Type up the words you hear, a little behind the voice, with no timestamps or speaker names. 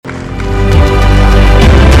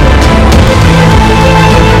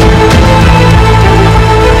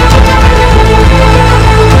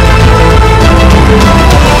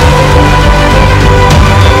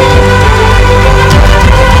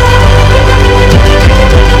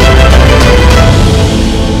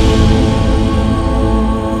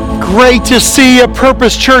Great to see you,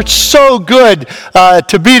 Purpose Church. So good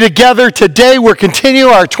to be together today. We're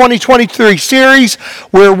continuing our 2023 series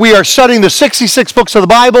where we are studying the 66 books of the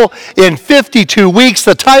Bible in 52 weeks.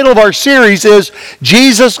 The title of our series is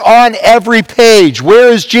Jesus on Every Page. Where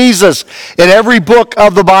is Jesus in every book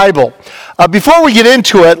of the Bible? Before we get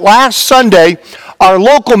into it, last Sunday, our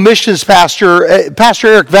local missions pastor, Pastor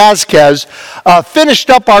Eric Vasquez,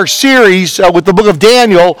 finished up our series with the book of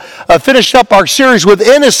Daniel, finished up our series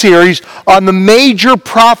within a series on the major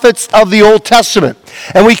prophets of the Old Testament.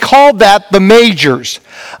 And we called that the Majors.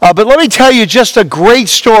 But let me tell you just a great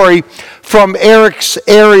story from Eric's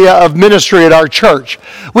area of ministry at our church.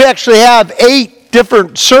 We actually have 8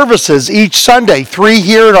 different services each Sunday, 3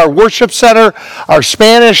 here at our worship center, our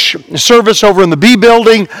Spanish service over in the B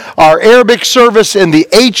building, our Arabic service in the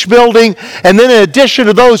H building, and then in addition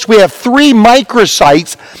to those, we have 3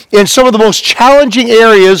 microsites in some of the most challenging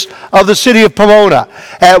areas of the city of Pomona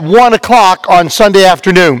at 1 o'clock on Sunday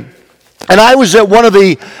afternoon. And I was at one of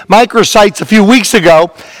the microsites a few weeks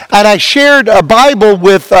ago, and I shared a Bible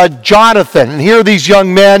with Jonathan. And here are these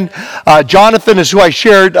young men. Jonathan is who I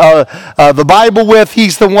shared the Bible with.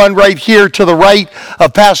 He's the one right here to the right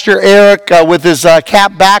of Pastor Eric with his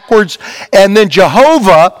cap backwards. And then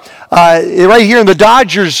Jehovah, right here in the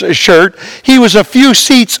Dodgers shirt, he was a few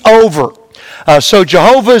seats over. So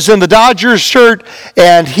Jehovah's in the Dodgers shirt,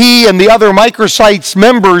 and he and the other microsites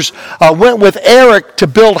members went with Eric to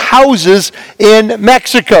build houses in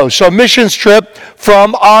Mexico. So a missions trip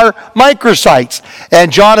from our microsites.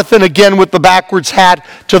 And Jonathan, again, with the backwards hat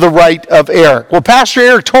to the right of Eric. Well, Pastor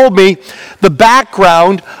Eric told me the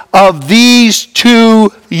background of these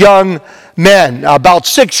 2 young men. About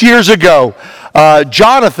 6 years ago,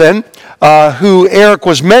 Jonathan, who Eric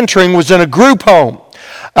was mentoring, was in a group home.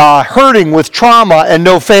 Hurting with trauma and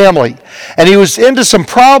no family. And he was into some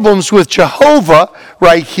problems with Jehovah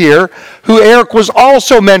right here, who Eric was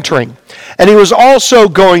also mentoring. And he was also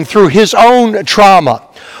going through his own trauma.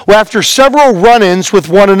 Well, after several run-ins with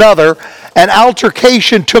one another, an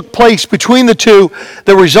altercation took place between the 2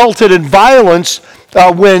 that resulted in violence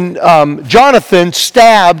when Jonathan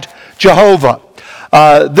stabbed Jehovah.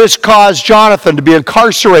 This caused Jonathan to be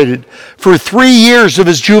incarcerated for 3 years of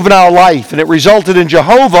his juvenile life, and it resulted in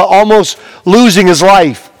Jehovah almost losing his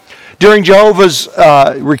life. During Jehovah's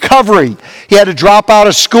recovery, he had to drop out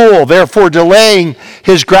of school, therefore delaying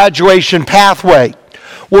his graduation pathway.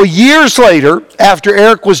 Well, years later, after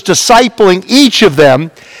Eric was discipling each of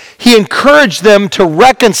them, he encouraged them to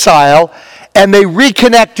reconcile, and they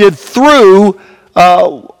reconnected through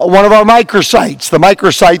one of our microsites, the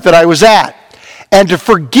microsite that I was at, and to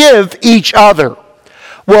forgive each other.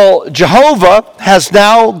 Well, Jehovah has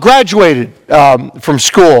now graduated from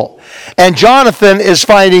school, and Jonathan is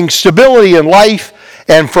finding stability in life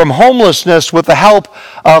and from homelessness with the help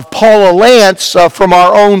of Paula Lance from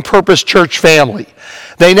our own Purpose Church family.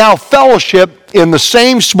 They now fellowship in the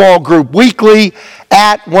same small group weekly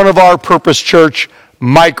at one of our Purpose Church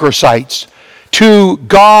microsites. To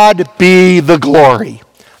God be the glory.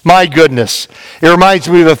 My goodness. It reminds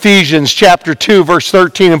me of Ephesians chapter 2, verse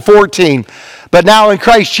 13 and 14. But now in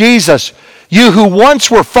Christ Jesus, you who once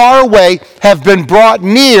were far away have been brought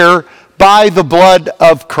near by the blood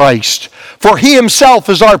of Christ. For he himself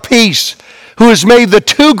is our peace, who has made the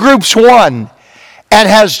 2 groups one and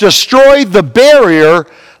has destroyed the barrier,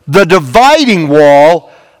 the dividing wall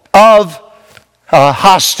of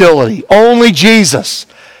hostility. Only Jesus.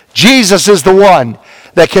 Jesus is the one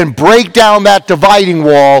that can break down that dividing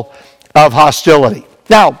wall of hostility.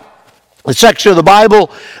 Now, the section of the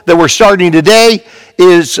Bible that we're starting today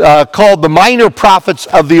is called the minor prophets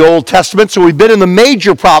of the Old Testament. So we've been in the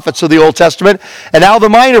major prophets of the Old Testament, and now the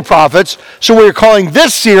minor prophets. So we're calling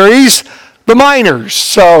this series the minors.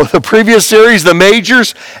 So the previous series, the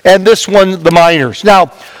majors, and this one, the minors.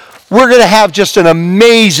 Now, we're going to have just an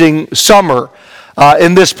amazing summer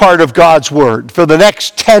in this part of God's Word. For the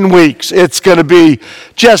next 10 weeks, it's going to be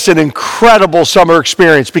just an incredible summer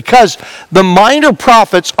experience because the minor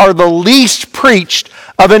prophets are the least preached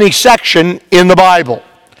of any section in the Bible.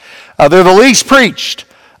 They're the least preached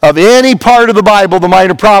of any part of the Bible, the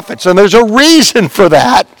minor prophets, and there's a reason for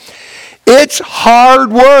that. It's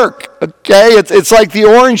hard work, okay? It's like the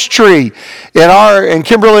orange tree in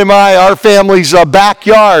Kimberly and our family's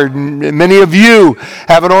backyard. And many of you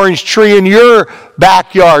have an orange tree in your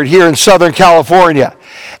backyard here in Southern California.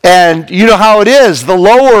 And you know how it is. The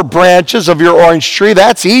lower branches of your orange tree,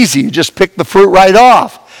 that's easy. You just pick the fruit right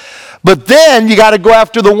off. But then you got to go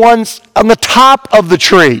after the ones on the top of the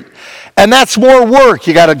tree. And that's more work.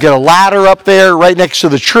 You got to get a ladder up there right next to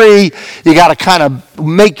the tree. You got to kind of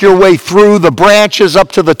make your way through the branches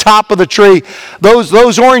up to the top of the tree.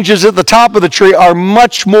 Those oranges at the top of the tree are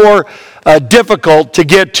much more difficult to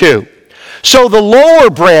get to. So the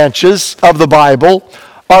lower branches of the Bible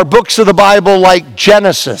are books of the Bible like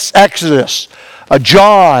Genesis, Exodus,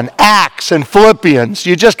 John, Acts, and Philippians.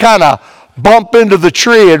 You just kind of bump into the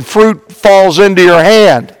tree and fruit falls into your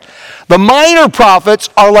hand. The minor prophets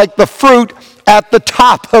are like the fruit at the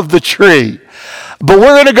top of the tree. But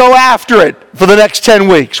we're going to go after it for the next 10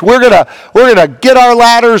 weeks. We're going to get our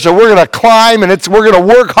ladders and we're going to climb and we're going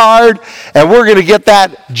to work hard and we're going to get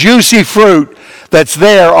that juicy fruit that's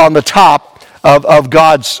there on the top of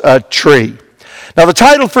God's tree. Now the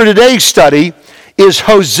title for today's study is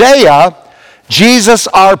Hosea, Jesus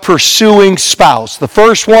our pursuing spouse. The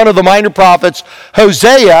first one of the minor prophets,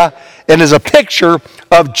 Hosea, and is a picture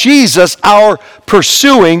of Jesus, our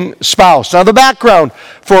pursuing spouse. Now the background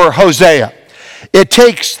for Hosea. It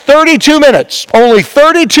takes 32 minutes, only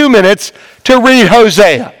 32 minutes to read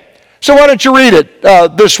Hosea. So why don't you read it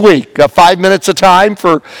this week, 5 minutes a time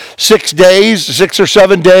for 6 days, 6 or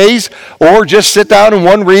 7 days, or just sit down in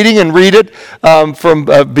one reading and read it from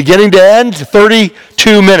beginning to end,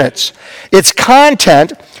 32 minutes. Its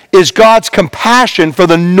content is God's compassion for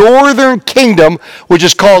the northern kingdom, which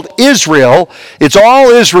is called Israel. It's all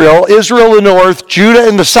Israel in the north, Judah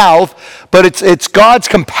in the south, but it's God's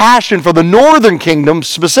compassion for the northern kingdom,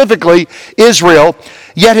 specifically Israel,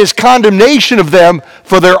 yet his condemnation of them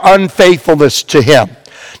for their unfaithfulness to him.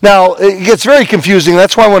 Now, it gets very confusing.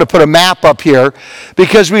 That's why I want to put a map up here,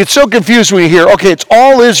 because we get so confused when you hear, okay, it's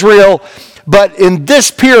all Israel, but in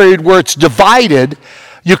this period where it's divided,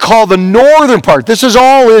 you call the northern part, this is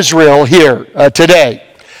all Israel here today.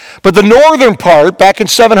 But the northern part, back in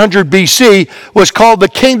 700 BC, was called the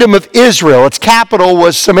Kingdom of Israel. Its capital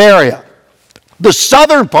was Samaria. The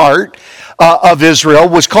southern part of Israel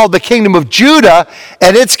was called the Kingdom of Judah,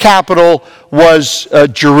 and its capital was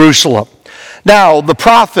Jerusalem. Now, the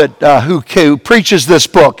prophet who preaches this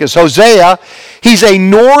book is Hosea. He's a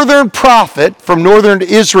northern prophet from northern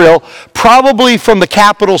Israel, probably from the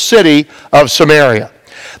capital city of Samaria.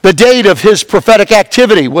 The date of his prophetic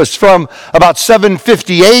activity was from about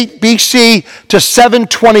 758 BC to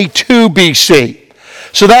 722 BC.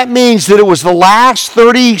 So that means that it was the last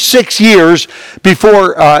 36 years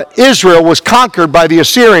before Israel was conquered by the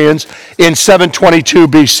Assyrians in 722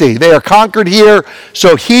 BC. They are conquered here,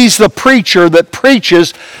 so he's the preacher that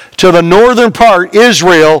preaches to the northern part,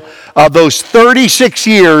 Israel, those 36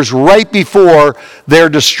 years right before they're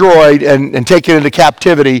destroyed and taken into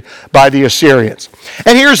captivity by the Assyrians.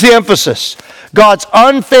 And here's the emphasis: God's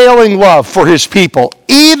unfailing love for his people,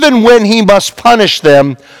 even when he must punish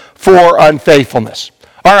them for unfaithfulness.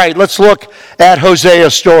 All right, let's look at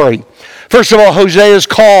Hosea's story. First of all, Hosea's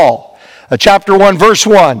call. Chapter 1, verse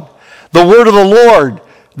 1. The word of the Lord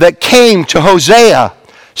that came to Hosea,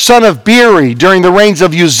 son of Beeri, during the reigns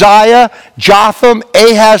of Uzziah, Jotham,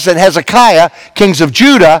 Ahaz, and Hezekiah, kings of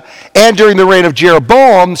Judah, and during the reign of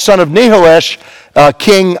Jeroboam, son of Nehoash,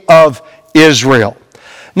 king of Israel.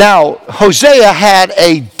 Now, Hosea had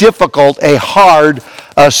a hard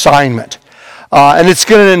assignment. And it's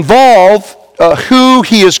going to involve who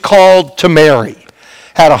he is called to marry.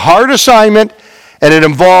 Had a hard assignment, and it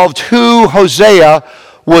involved who Hosea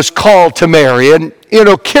was called to marry. And,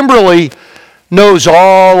 Kimberly knows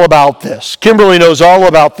all about this. Kimberly knows all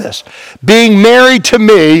about this. Being married to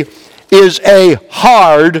me is a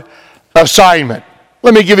hard assignment.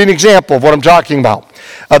 Let me give you an example of what I'm talking about.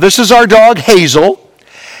 This is our dog, Hazel.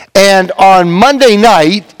 And on Monday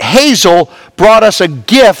night, Hazel brought us a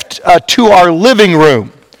gift to our living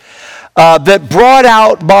room that brought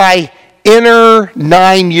out my inner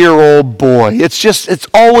 9-year-old boy. It's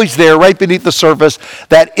always there right beneath the surface,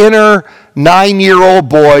 that inner 9-year-old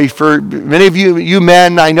boy. For many of you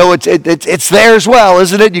men, I know it's there as well,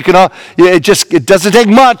 isn't it? It doesn't take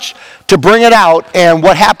much to bring it out. And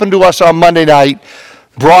what happened to us on Monday night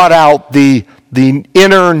brought out the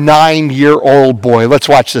inner 9-year-old boy. Let's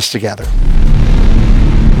watch this together.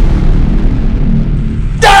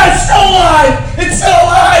 It's still alive! It's still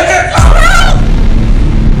alive! Here,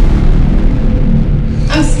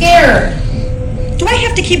 I'm scared. Do I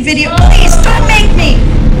have to keep video? Please, don't make me.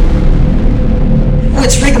 Oh,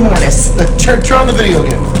 it's rigor mortis. Turn on the video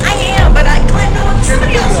again. I am, but Glenn, no,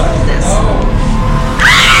 somebody else wrote this.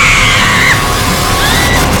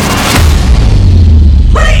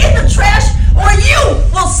 Put it in the trash, or you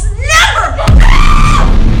will never.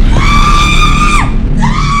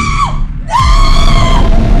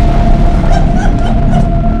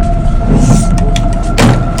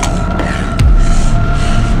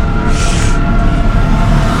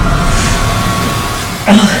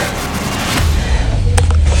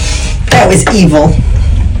 was evil.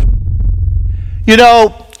 You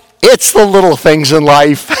know, it's the little things in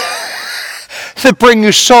life that bring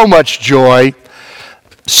you so much joy.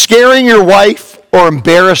 Scaring your wife or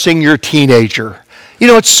embarrassing your teenager. You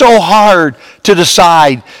know, it's so hard to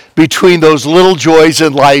decide between those little joys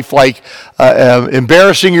in life, like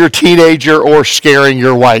embarrassing your teenager or scaring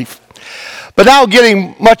your wife. But now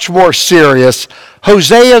getting much more serious,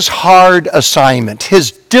 Hosea's hard assignment,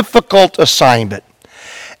 his difficult assignment.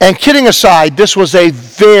 And kidding aside, this was a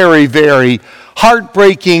very, very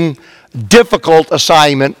heartbreaking, difficult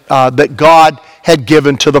assignment that God had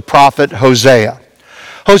given to the prophet Hosea.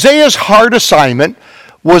 Hosea's hard assignment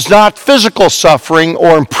was not physical suffering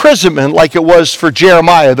or imprisonment like it was for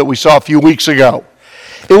Jeremiah that we saw a few weeks ago.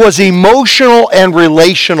 It was emotional and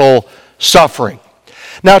relational suffering.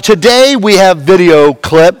 Now today we have video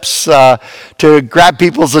clips to grab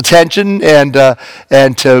people's attention and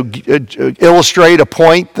to illustrate a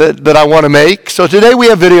point that I want to make. So today we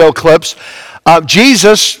have video clips.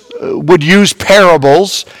 Jesus would use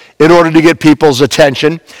parables in order to get people's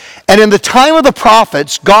attention. And in the time of the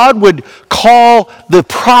prophets, God would call the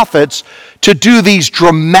prophets to do these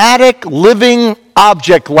dramatic living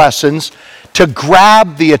object lessons to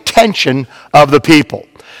grab the attention of the people.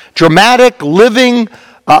 Dramatic living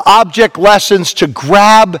object lessons to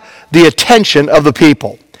grab the attention of the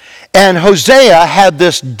people. And Hosea had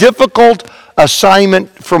this difficult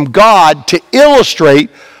assignment from God to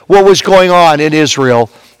illustrate what was going on in Israel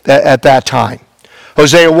at that time.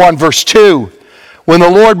 Hosea 1 verse 2, when the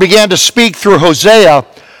Lord began to speak through Hosea,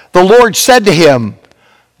 the Lord said to him,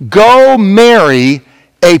 "Go marry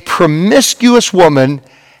a promiscuous woman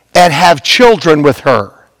and have children with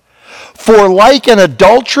her. For like an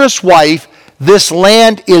adulterous wife, this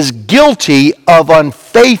land is guilty of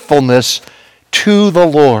unfaithfulness to the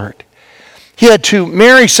Lord." He had to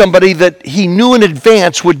marry somebody that he knew in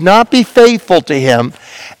advance would not be faithful to him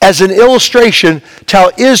as an illustration to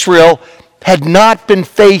how Israel had not been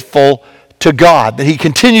faithful to God, that he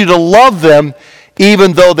continued to love them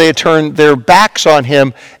even though they had turned their backs on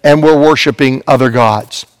him and were worshiping other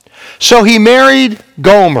gods. So he married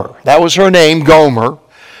Gomer, that was her name, Gomer,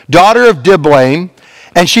 daughter of Diblaim,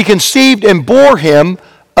 and she conceived and bore him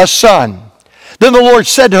a son. Then the Lord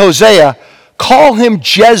said to Hosea, "Call him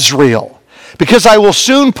Jezreel, because I will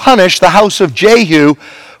soon punish the house of Jehu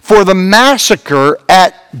for the massacre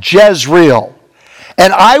at Jezreel.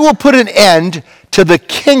 And I will put an end to the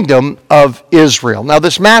kingdom of Israel." Now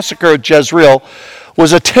this massacre at Jezreel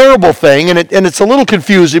was a terrible thing, and it's a little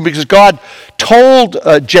confusing because God told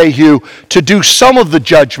Jehu to do some of the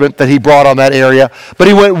judgment that he brought on that area, but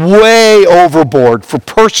he went way overboard for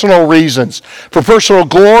personal reasons, for personal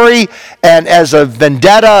glory, and as a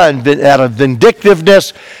vendetta and out of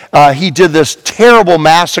vindictiveness, he did this terrible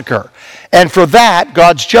massacre. And for that,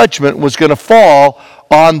 God's judgment was going to fall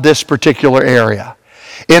on this particular area.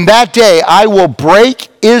 "In that day, I will break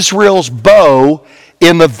Israel's bow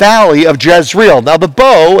in the valley of Jezreel." Now the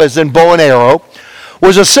bow, as in bow and arrow,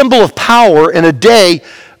 was a symbol of power in a day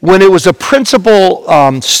when it was a principal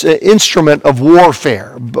instrument of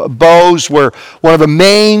warfare. Bows were one of the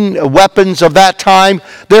main weapons of that time.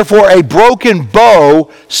 Therefore, a broken bow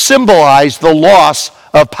symbolized the loss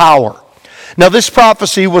of power. Now this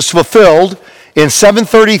prophecy was fulfilled in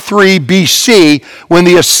 733 BC, when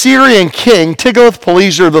the Assyrian king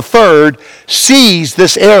Tiglath-Pileser III seized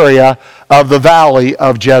this area of the valley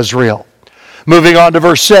of Jezreel. Moving on to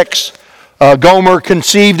verse 6, Gomer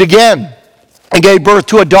conceived again and gave birth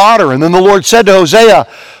to a daughter. And then the Lord said to Hosea,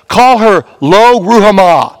 "Call her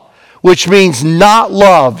Lo-Ruhamah, which means not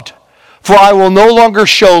loved, for I will no longer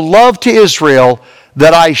show love to Israel,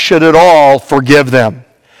 that I should at all forgive them."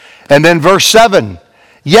 And then verse 7,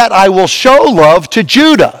 "Yet I will show love to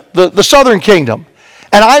Judah," the southern kingdom,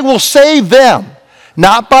 "and I will save them,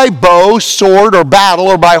 not by bow, sword, or battle,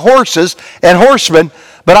 or by horses and horsemen,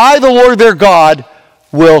 but I, the Lord their God,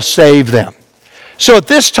 will save them." So at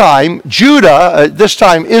this time,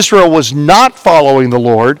 Israel was not following the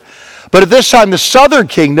Lord, but at this time the southern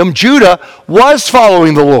kingdom, Judah, was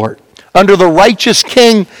following the Lord under the righteous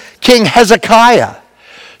King Hezekiah.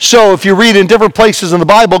 So if you read in different places in the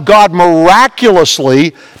Bible, God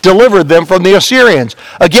miraculously delivered them from the Assyrians.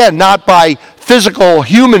 Again, not by physical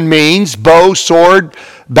human means, bow, sword,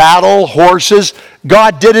 battle, horses.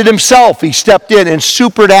 God did it himself. He stepped in and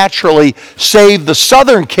supernaturally saved the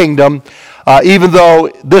southern kingdom, even though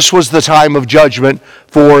this was the time of judgment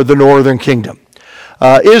for the northern kingdom.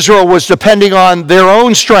 Israel was depending on their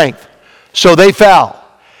own strength, so they fell.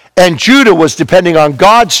 And Judah was depending on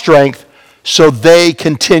God's strength, so they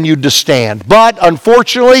continued to stand. But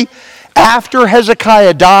unfortunately, after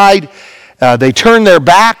Hezekiah died, They turned their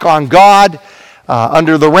back on God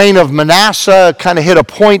under the reign of Manasseh, kind of hit a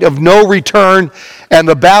point of no return, and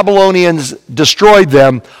the Babylonians destroyed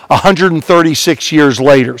them 136 years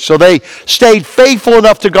later. So they stayed faithful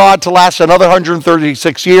enough to God to last another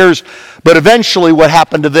 136 years, but eventually what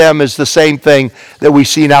happened to them is the same thing that we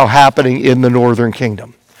see now happening in the northern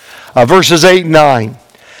kingdom. Verses 8 and 9.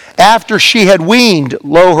 After she had weaned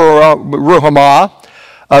Lo-Ruhamah,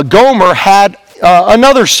 Gomer had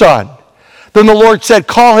another son. Then the Lord said,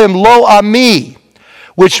 call him Lo-Ami,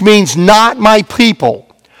 which means not my people,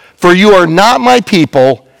 for you are not my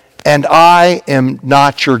people, and I am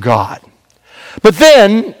not your God. But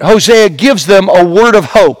then Hosea gives them a word of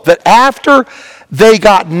hope that after they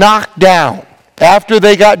got knocked down, after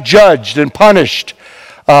they got judged and punished,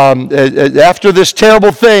 after this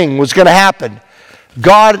terrible thing was going to happen,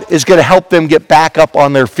 God is going to help them get back up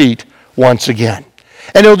on their feet once again.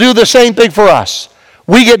 And he'll do the same thing for us.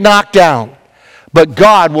 We get knocked down, but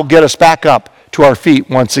God will get us back up to our feet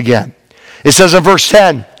once again. It says in verse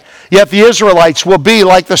 10, yet the Israelites will be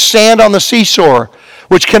like the sand on the seashore,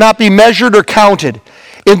 which cannot be measured or counted.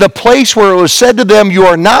 In the place where it was said to them, you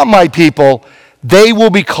are not my people, they will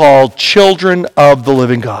be called children of the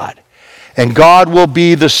living God. And God will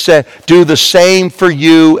do the same for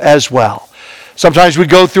you as well. Sometimes we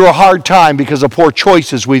go through a hard time because of poor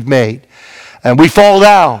choices we've made. And we fall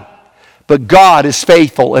down. But God is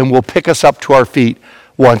faithful and will pick us up to our feet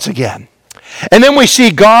once again. And then we see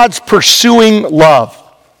God's pursuing love.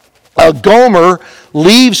 Gomer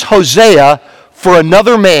leaves Hosea for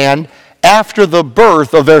another man after the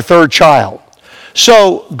birth of their third child.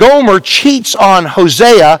 So Gomer cheats on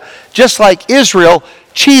Hosea just like Israel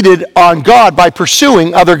cheated on God by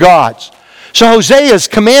pursuing other gods. So Hosea is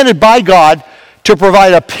commanded by God to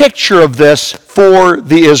provide a picture of this for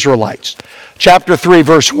the Israelites. Chapter 3,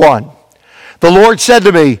 verse 1. The Lord said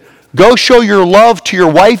to me, go show your love to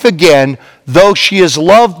your wife again, though she is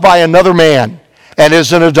loved by another man and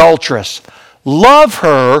is an adulteress. Love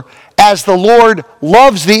her as the Lord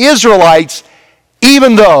loves the Israelites,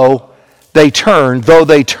 even though they turn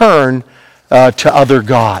to other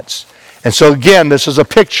gods. And so again, this is a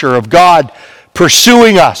picture of God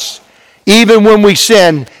pursuing us, even when we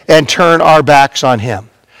sin and turn our backs on him.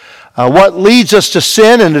 What leads us to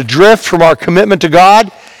sin and to drift from our commitment to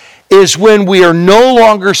God is when we are no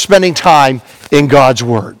longer spending time in God's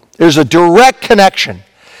Word. There's a direct connection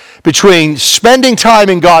between spending time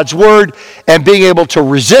in God's Word and being able to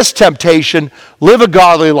resist temptation, live a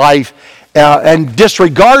godly life, and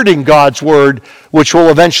disregarding God's Word, which will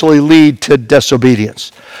eventually lead to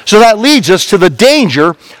disobedience. So that leads us to the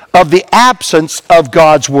danger of the absence of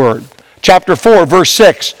God's Word. Chapter 4, verse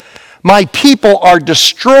 6, my people are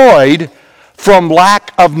destroyed from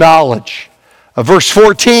lack of knowledge. Verse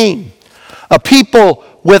 14, a people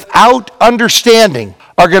without understanding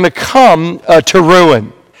are going to come to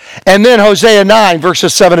ruin. And then Hosea 9,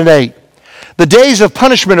 verses 7 and 8. The days of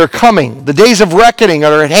punishment are coming. The days of reckoning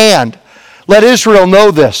are at hand. Let Israel know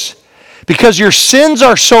this. Because your sins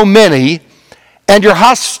are so many and your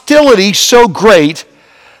hostility so great,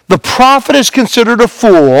 the prophet is considered a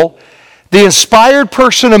fool, the inspired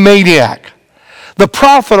person a maniac. The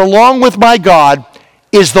prophet, along with my God,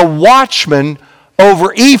 is the watchman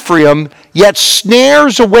over Ephraim, yet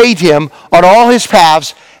snares await him on all his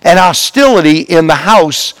paths, and hostility in the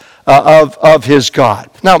house of his God.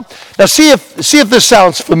 Now see if this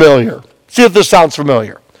sounds familiar. See if this sounds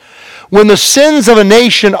familiar. When the sins of a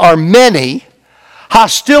nation are many,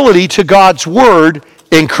 hostility to God's word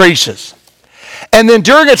increases. And then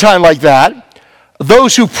during a time like that,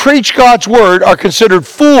 those who preach God's word are considered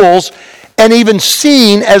fools and even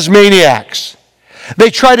seen as maniacs. They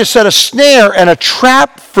try to set a snare and a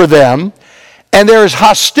trap for them, and there is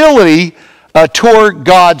hostility toward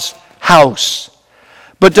God's house.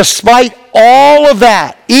 But despite all of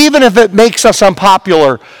that, even if it makes us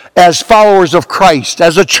unpopular as followers of Christ,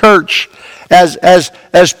 as a church,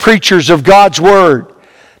 as preachers of God's word,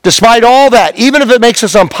 despite all that, even if it makes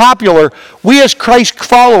us unpopular, we as Christ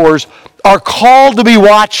followers are called to be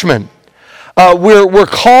watchmen. We're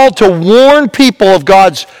called to warn people of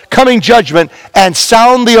God's coming judgment and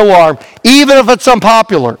sound the alarm, even if it's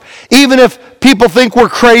unpopular, even if people think we're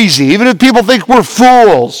crazy, even if people think we're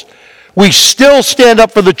fools. We still stand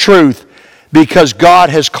up for the truth because God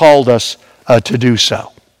has called us to do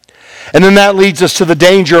so. And then that leads us to the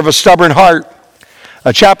danger of a stubborn heart.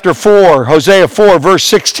 Chapter 4, Hosea 4, verse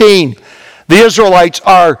 16. The Israelites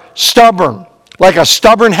are stubborn, like a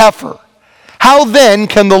stubborn heifer. How then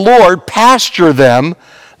can the Lord pasture them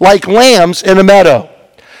like lambs in a meadow?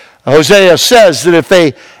 Hosea says that if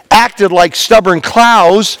they acted like stubborn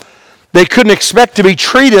cows, They couldn't expect to be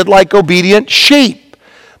treated like obedient sheep.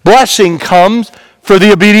 Blessing comes for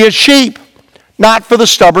the obedient sheep, not for the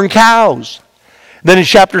stubborn cows. Then in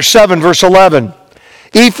chapter 7, verse 11,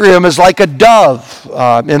 Ephraim is like a dove.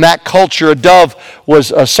 In that culture, a dove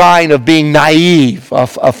was a sign of being naive,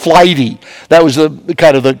 a flighty. That was the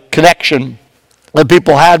kind of the connection that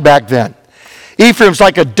people had back then. Ephraim's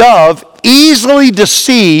like a dove, easily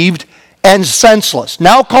deceived and senseless.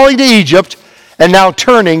 Now calling to Egypt and now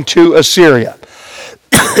turning to Assyria.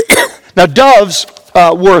 Now doves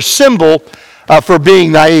were a symbol for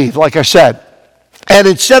being naive, like I said. And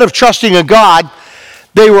instead of trusting in God,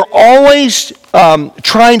 they were always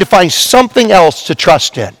trying to find something else to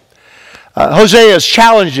trust in. Hosea is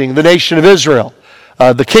challenging the nation of Israel,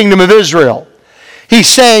 the kingdom of Israel. He's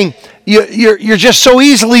saying, you're just so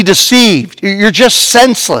easily deceived. You're just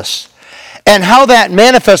senseless. And how that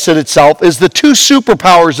manifested itself is the two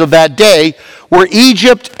superpowers of that day were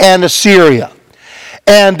Egypt and Assyria.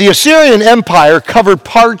 And the Assyrian Empire covered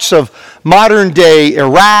parts of modern-day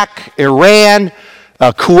Iraq, Iran,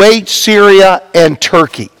 Kuwait, Syria, and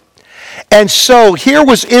Turkey. And so here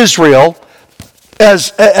was Israel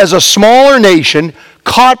as a smaller nation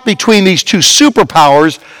caught between these two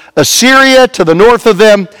superpowers, Assyria to the north of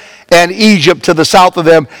them and Egypt to the south of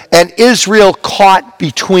them, and Israel caught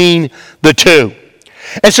between the two.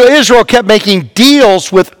 And so Israel kept making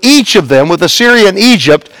deals with each of them, with Assyria and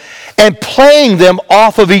Egypt, and playing them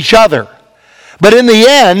off of each other. But in the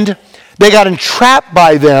end, they got entrapped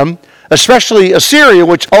by them, especially Assyria,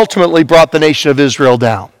 which ultimately brought the nation of Israel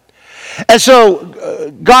down. And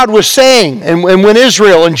so God was saying, and when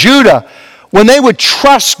Israel and Judah, when they would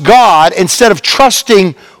trust God instead of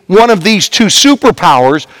trusting one of these two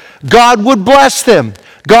superpowers, God would bless them.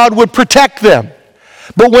 God would protect them.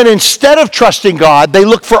 But when instead of trusting God, they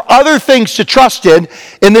looked for other things to trust in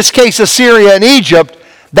this case Assyria and Egypt,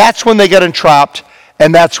 that's when they got entrapped,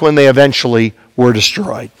 and that's when they eventually were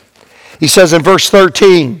destroyed. He says in verse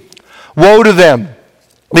 13, "Woe to them,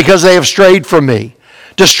 because they have strayed from me.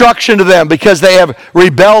 Destruction to them, because they have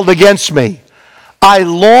rebelled against me. I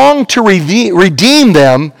long to redeem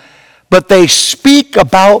them, but they speak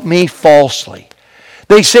about me falsely."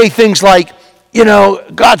 They say things like,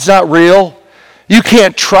 God's not real. You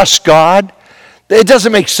can't trust God. It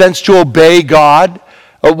doesn't make sense to obey God.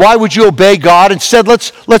 Why would you obey God? Instead,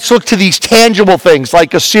 let's look to these tangible things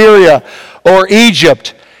like Assyria or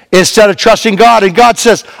Egypt instead of trusting God. And God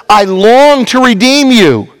says, I long to redeem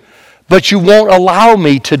you, but you won't allow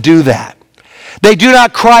me to do that. They do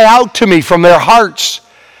not cry out to me from their hearts,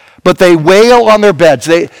 but they wail on their beds.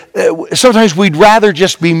 Sometimes we'd rather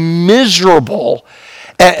just be miserable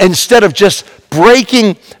instead of just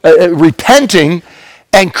repenting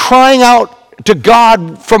and crying out to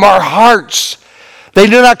God from our hearts. They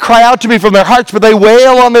do not cry out to me from their hearts, but they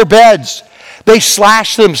wail on their beds. They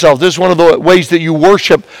slash themselves. This is one of the ways that you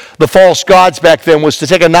worship the false gods back then, was to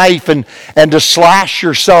take a knife and to slash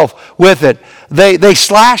yourself with it. They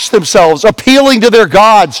slash themselves, appealing to their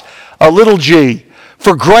gods, a little g,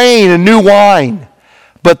 for grain and new wine.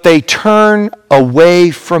 But they turn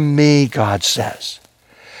away from me, God says.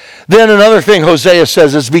 Then another thing Hosea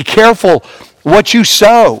says is, be careful what you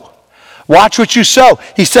sow. Watch what you sow.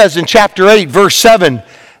 He says in chapter 8, verse 7,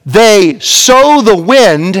 they sow the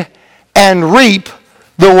wind and reap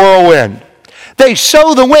the whirlwind. They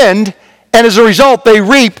sow the wind, and as a result, they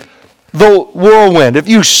reap the whirlwind. If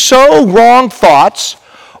you sow wrong thoughts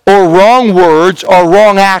or wrong words or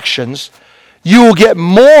wrong actions, you will get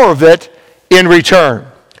more of it in return.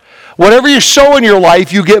 Whatever you sow in your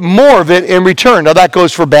life, you get more of it in return. Now that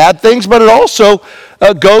goes for bad things, but it also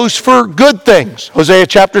goes for good things. Hosea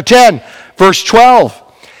chapter 10, verse 12.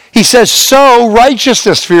 He says, sow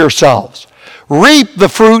righteousness for yourselves. Reap the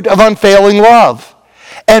fruit of unfailing love.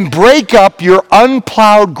 And break up your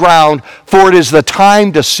unplowed ground, for it is the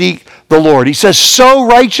time to seek the Lord. He says, sow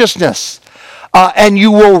righteousness, and you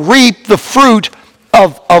will reap the fruit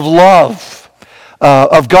of love,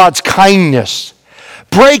 of God's kindness.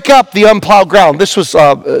 Break up the unplowed ground. This was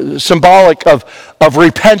symbolic of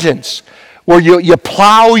repentance, where you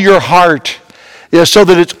plow your heart so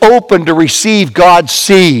that it's open to receive God's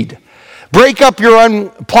seed. Break up your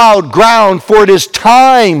unplowed ground, for it is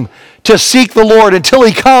time to seek the Lord until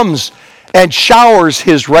he comes and showers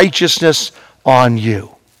his righteousness on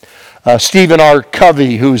you. Stephen R.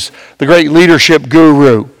 Covey, who's the great leadership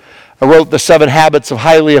guru, wrote The 7 Habits of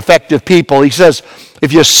Highly Effective People. He says,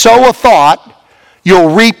 if you sow a thought,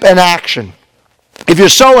 you'll reap an action. If you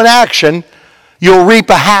sow an action, you'll reap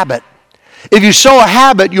a habit. If you sow a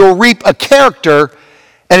habit, you'll reap a character.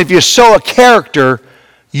 And if you sow a character,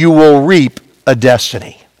 you will reap a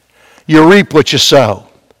destiny. You reap what you sow.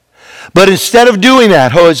 But instead of doing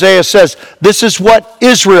that, Hosea says, this is what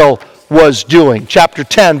Israel was doing. Chapter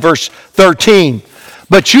 10, verse 13.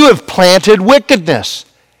 But you have planted wickedness,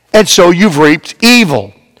 and so you've reaped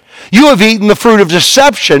evil. You have eaten the fruit of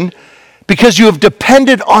deception because you have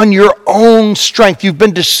depended on your own strength. You've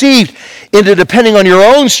been deceived into depending on your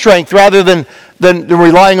own strength rather than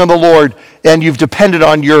relying on the Lord, and you've depended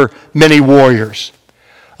on your many warriors.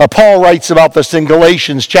 Paul writes about this in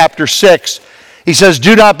Galatians chapter 6. He says,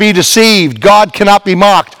 do not be deceived. God cannot be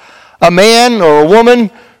mocked. A man or a woman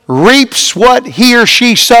reaps what he or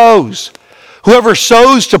she sows. Whoever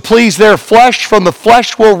sows to please their flesh, from the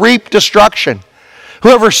flesh will reap destruction.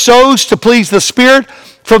 Whoever sows to please the Spirit,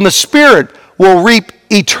 from the Spirit will reap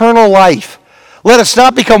eternal life. Let us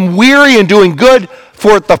not become weary in doing good,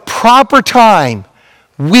 for at the proper time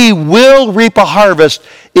we will reap a harvest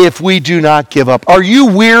if we do not give up. Are you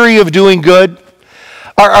weary of doing good?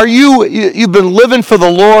 You've been living for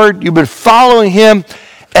the Lord, you've been following Him,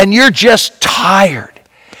 and you're just tired.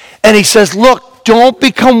 And He says, look, don't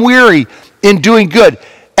become weary in doing good.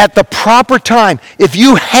 At the proper time, if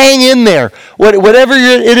you hang in there, whatever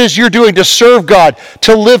it is you're doing to serve God,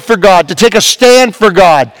 to live for God, to take a stand for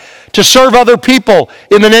God, to serve other people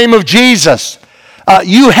in the name of Jesus,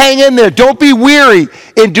 you hang in there. Don't be weary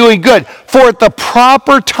in doing good. For at the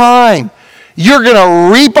proper time, you're going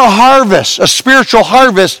to reap a harvest, a spiritual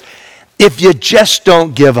harvest, if you just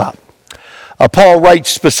don't give up. Paul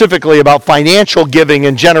writes specifically about financial giving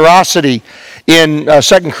and generosity in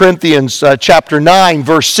 2 Corinthians chapter 9,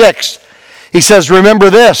 verse 6. He says,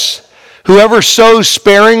 remember this, whoever sows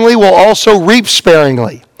sparingly will also reap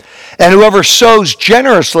sparingly, and whoever sows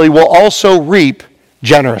generously will also reap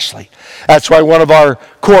generously. That's why one of our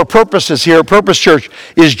core purposes here at Purpose Church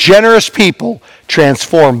is generous people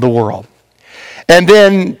transform the world. And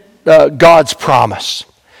then God's promise.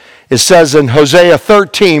 It says in Hosea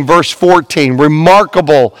 13, verse 14,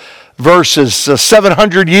 remarkable verses,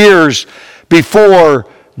 700 years before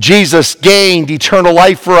Jesus gained eternal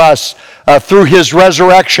life for us through His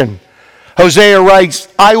resurrection. Hosea writes,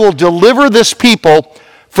 I will deliver this people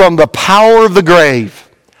from the power of the grave.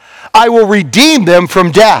 I will redeem them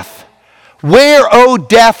from death. Where, O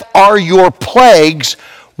death, are your plagues?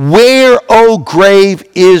 Where, O grave,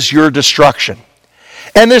 is your destruction?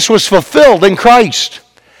 And this was fulfilled in Christ.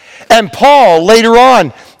 And Paul, later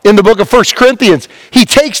on in the book of 1 Corinthians, he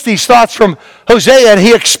takes these thoughts from Hosea and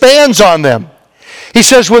he expands on them. He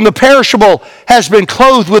says, when the perishable has been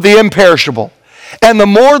clothed with the imperishable, and the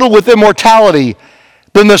mortal with immortality,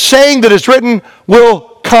 then the saying that is written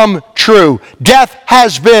will come true. Death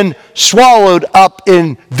has been swallowed up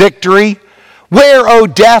in victory. Where, O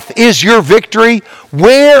death, is your victory?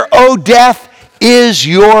 Where, O death, is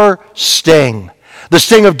your sting? The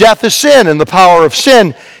sting of death is sin, and the power of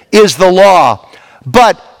sin is the law.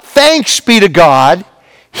 But thanks be to God,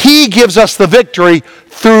 He gives us the victory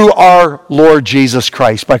through our Lord Jesus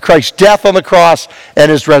Christ, by Christ's death on the cross and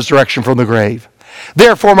His resurrection from the grave.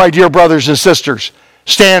 Therefore, my dear brothers and sisters,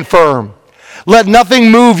 stand firm. Let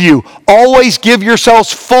nothing move you. Always give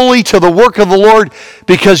yourselves fully to the work of the Lord,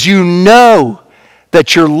 because you know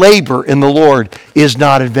that your labor in the Lord is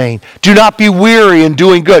not in vain. Do not be weary in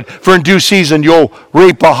doing good, for in due season you'll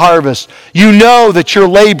reap a harvest. You know that your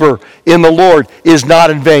labor in the Lord is not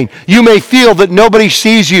in vain. You may feel that nobody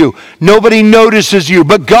sees you, nobody notices you,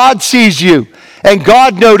 but God sees you, and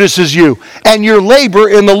God notices you, and your labor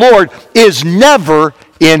in the Lord is never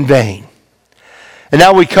in vain. And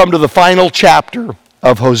now we come to the final chapter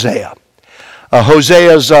of Hosea.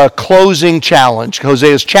 Hosea's closing challenge.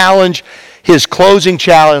 Hosea's challenge, his closing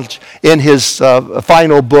challenge in his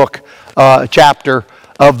final book, chapter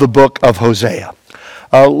of the book of Hosea.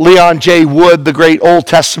 Leon J. Wood, the great Old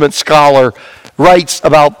Testament scholar, writes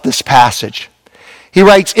about this passage. He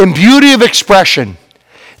writes, in beauty of expression,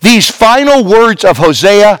 these final words of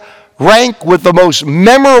Hosea rank with the most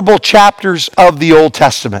memorable chapters of the Old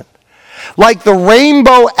Testament. Like the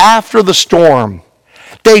rainbow after the storm,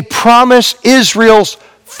 they promise Israel's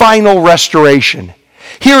final restoration.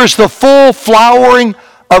 Here is the full flowering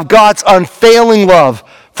of God's unfailing love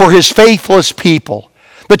for His faithless people,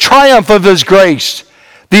 the triumph of His grace,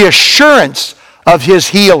 the assurance of His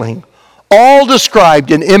healing, all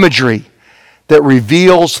described in imagery that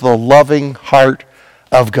reveals the loving heart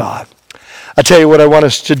of God. I tell you what I want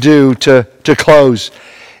us to do to close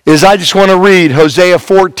is I just want to read Hosea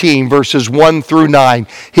 14, verses 1 through 9,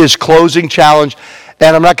 his closing challenge.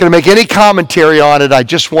 And I'm not going to make any commentary on it. I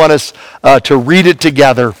just want us to read it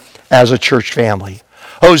together as a church family.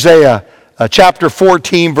 Hosea chapter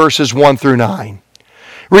 14, verses 1 through 9.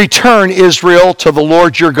 Return, Israel, to the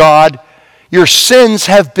Lord your God. Your sins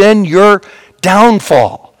have been your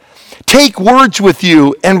downfall. Take words with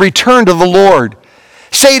you and return to the Lord.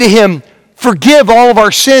 Say to him, forgive all of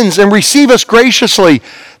our sins and receive us graciously,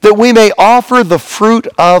 that we may offer the fruit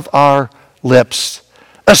of our lips.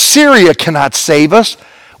 Assyria cannot save us.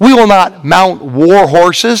 We will not mount war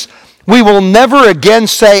horses. We will never again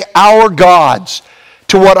say our gods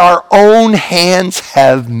to what our own hands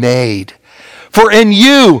have made. For in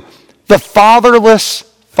you the fatherless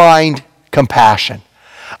find compassion.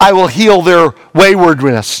 I will heal their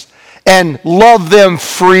waywardness and love them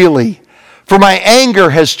freely, for my anger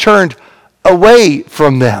has turned away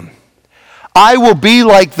from them. I will be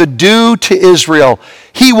like the dew to Israel.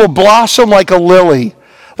 He will blossom like a lily.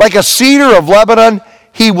 Like a cedar of Lebanon,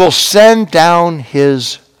 he will send down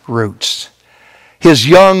his roots. His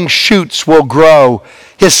young shoots will grow.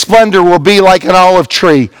 His splendor will be like an olive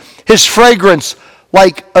tree. His fragrance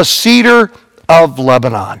like a cedar of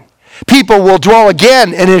Lebanon. People will dwell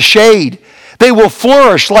again in his shade. They will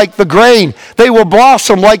flourish like the grain. They will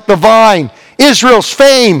blossom like the vine. Israel's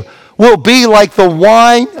fame will be like the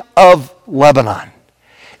wine of Lebanon.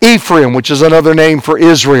 Ephraim, which is another name for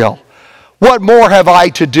Israel. What more have I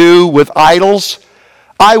to do with idols?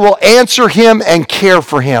 I will answer him and care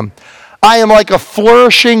for him. I am like a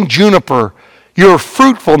flourishing juniper. Your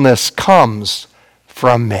fruitfulness comes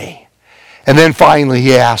from me. And then finally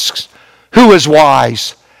he asks, who is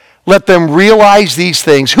wise? Let them realize these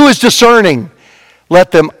things. Who is discerning?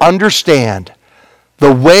 Let them understand.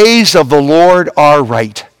 The ways of the Lord are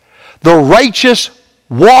right. The righteous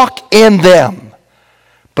walk in them,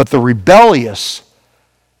 but the rebellious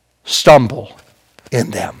stumble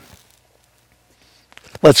in them.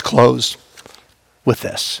 Let's close with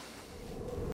this.